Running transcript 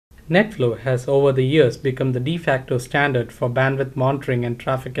NetFlow has over the years become the de facto standard for bandwidth monitoring and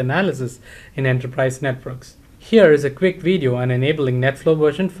traffic analysis in enterprise networks. Here is a quick video on enabling NetFlow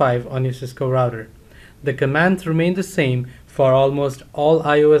version 5 on your Cisco router. The commands remain the same for almost all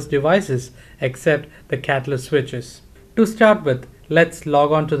iOS devices except the catalyst switches. To start with, let's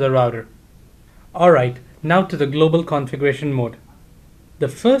log on to the router. Alright, now to the global configuration mode. The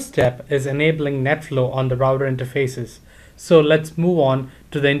first step is enabling NetFlow on the router interfaces. So let's move on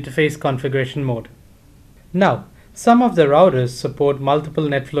to the interface configuration mode. Now, some of the routers support multiple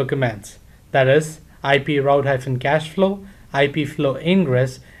NetFlow commands, that is IP route-cacheflow, IP flow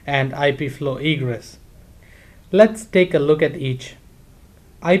ingress, and IP flow egress. Let's take a look at each.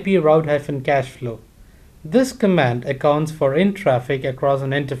 IP route-cacheflow. This command accounts for in-traffic across an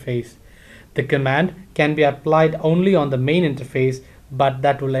interface. The command can be applied only on the main interface, but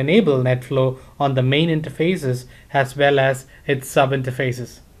that will enable NetFlow on the main interfaces as well as its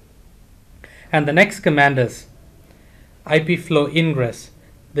sub-interfaces. And the next command is IP flow ingress.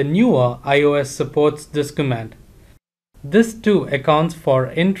 The newer iOS supports this command. This too accounts for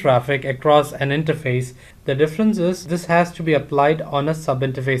in-traffic across an interface. The difference is this has to be applied on a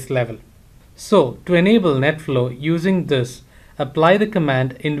sub-interface level. So to enable NetFlow using this, apply the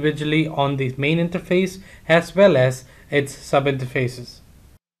command individually on the main interface as well as its sub-interfaces.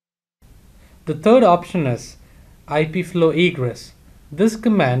 The third option is IP flow egress. This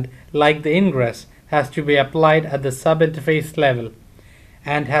command, like the ingress, has to be applied at the sub-interface level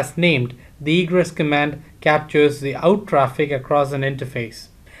and has named the egress command captures the out traffic across an interface.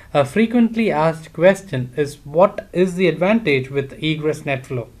 A frequently asked question is what is the advantage with egress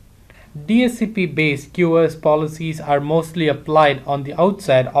NetFlow? DHCP-based QoS policies are mostly applied on the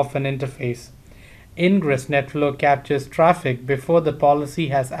outside of an interface. Ingress NetFlow captures traffic before the policy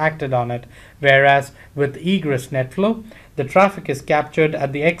has acted on it, whereas with egress NetFlow, the traffic is captured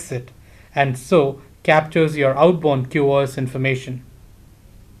at the exit and so captures your outbound QoS information.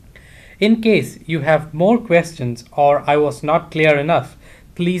 In case you have more questions or I was not clear enough,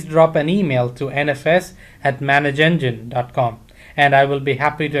 please drop an email to nfs@manageengine.com and I will be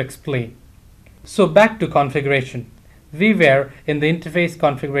happy to explain. So back to configuration. We were in the interface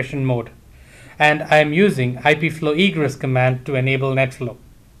configuration mode, and I am using IP flow egress command to enable NetFlow.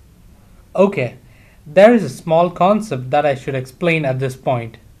 Okay, there is a small concept that I should explain at this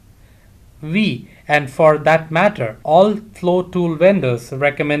point. We, and for that matter, all flow tool vendors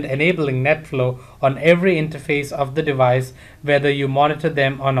recommend enabling NetFlow on every interface of the device, whether you monitor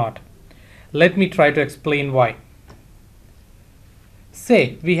them or not. Let me try to explain why.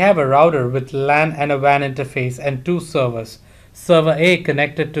 Say we have a router with LAN and a WAN interface and two servers. Server A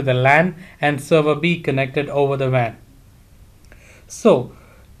connected to the LAN and server B connected over the WAN. So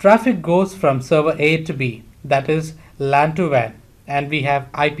traffic goes from server A to B, that is LAN to WAN, and we have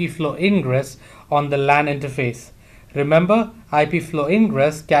IP flow ingress on the LAN interface. Remember, IP flow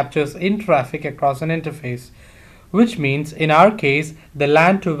ingress captures in-traffic across an interface, which means in our case the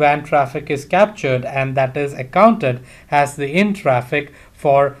LAN to WAN traffic is captured and that is accounted as the in-traffic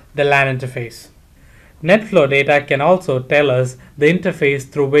for the LAN interface. NetFlow data can also tell us the interface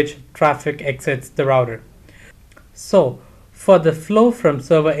through which traffic exits the router. So for the flow from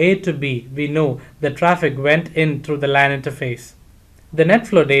server A to B, we know the traffic went in through the LAN interface. The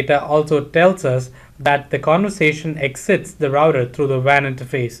NetFlow data also tells us that the conversation exits the router through the WAN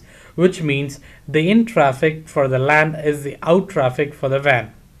interface, which means the in traffic for the LAN is the out traffic for the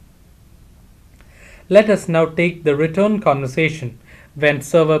WAN. Let us now take the return conversation when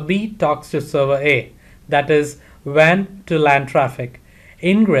server B talks to server A, that is WAN to LAN traffic.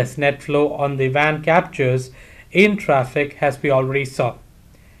 Ingress NetFlow on the WAN captures in traffic as we already saw.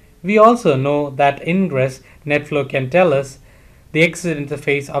 We also know that ingress NetFlow can tell us the exit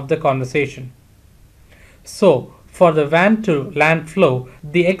interface of the conversation. So for the WAN to LAN flow,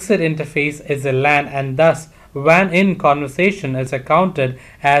 the exit interface is a LAN and thus WAN in conversation is accounted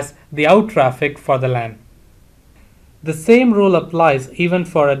as the out traffic for the LAN. The same rule applies even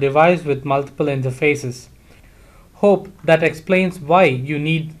for a device with multiple interfaces. Hope that explains why you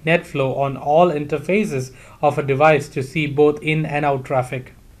need NetFlow on all interfaces of a device to see both in and out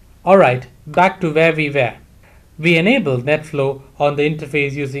traffic. Alright, back to where we were. We enabled NetFlow on the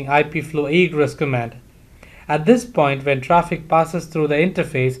interface using IP flow egress command. At this point, when traffic passes through the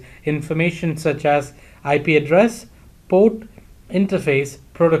interface, information such as IP address, port, interface,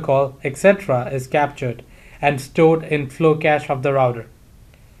 protocol, etc. is captured and stored in flow cache of the router.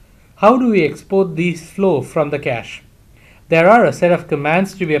 How do we export these flow from the cache? There are a set of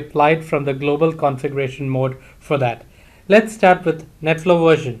commands to be applied from the global configuration mode for that. Let's start with NetFlow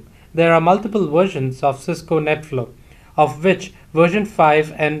version. There are multiple versions of Cisco NetFlow. of which version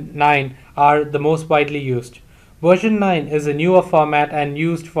 5 and 9 are the most widely used. Version 9 is a newer format and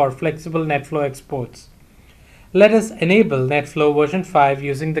used for flexible NetFlow exports. Let us enable NetFlow version 5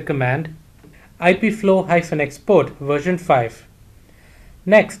 using the command ipflow-export version 5.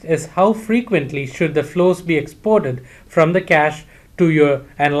 Next is how frequently should the flows be exported from the cache to your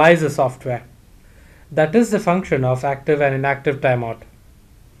analyzer software. That is the function of active and inactive timeout.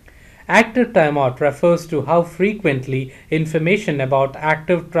 Active timeout refers to how frequently information about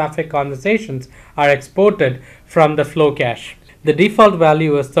active traffic conversations are exported from the flow cache. The default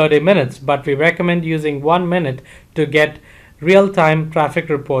value is 30 minutes, but we recommend using 1 minute to get real-time traffic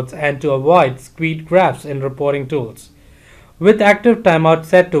reports and to avoid squeezed graphs in reporting tools. With active timeout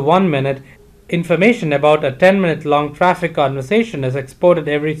set to 1 minute, information about a 10-minute long traffic conversation is exported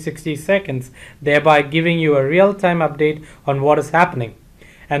every 60 seconds, thereby giving you a real-time update on what is happening.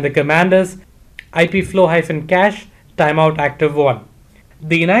 And the command is ipflow-cache timeout active 1.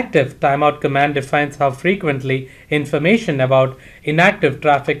 The inactive timeout command defines how frequently information about inactive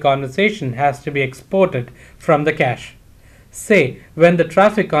traffic conversation has to be exported from the cache. Say, when the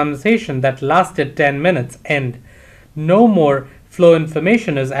traffic conversation that lasted 10 minutes end, no more flow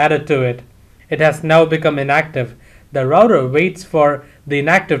information is added to it. It has now become inactive. The router waits for the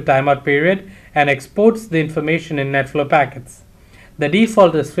inactive timeout period and exports the information in NetFlow packets. The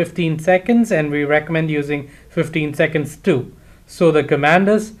default is 15 seconds and we recommend using 15 seconds too. So the command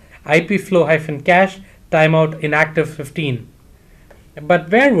is ipflow-cache timeout inactive 15. But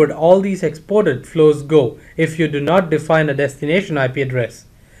where would all these exported flows go if you do not define a destination IP address?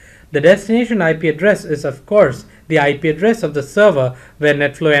 The destination IP address is of course the IP address of the server where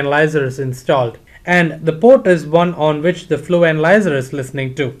NetFlow Analyzer is installed, and the port is one on which the Flow Analyzer is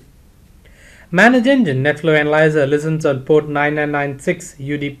listening to. Manage Engine NetFlow Analyzer listens on port 9996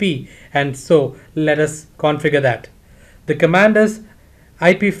 UDP, and so let us configure that. The command is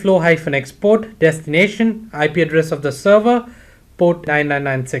ipflow-export destination IP address of the server port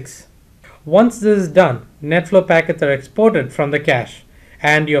 9996. Once this is done, NetFlow packets are exported from the cache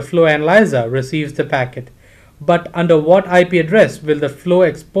and your Flow Analyzer receives the packet. But under what IP address will the flow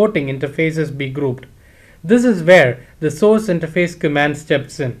exporting interfaces be grouped? This is where the source interface command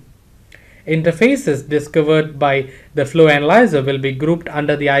steps in. Interfaces discovered by the Flow Analyzer will be grouped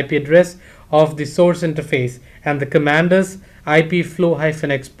under the IP address of the source interface, and the command is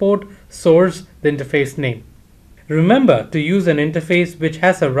ipflow-export source the interface name. Remember to use an interface which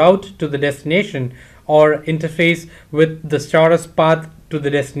has a route to the destination or interface with the shortest path to the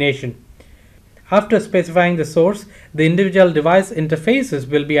destination. After specifying the source, the individual device interfaces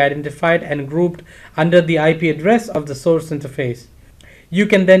will be identified and grouped under the IP address of the source interface. You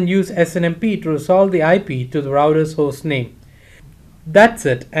can then use SNMP to resolve the IP to the router's host name. That's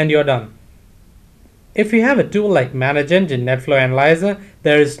it, and you're done. If you have a tool like Manage Engine NetFlow Analyzer,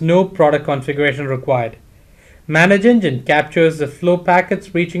 there is no product configuration required. Manage Engine captures the flow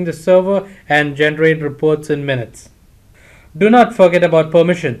packets reaching the server and generate reports in minutes. Do not forget about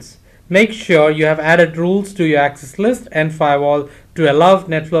permissions. Make sure you have added rules to your access list and firewall to allow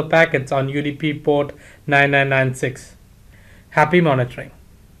NetFlow packets on UDP port 9996. Happy monitoring.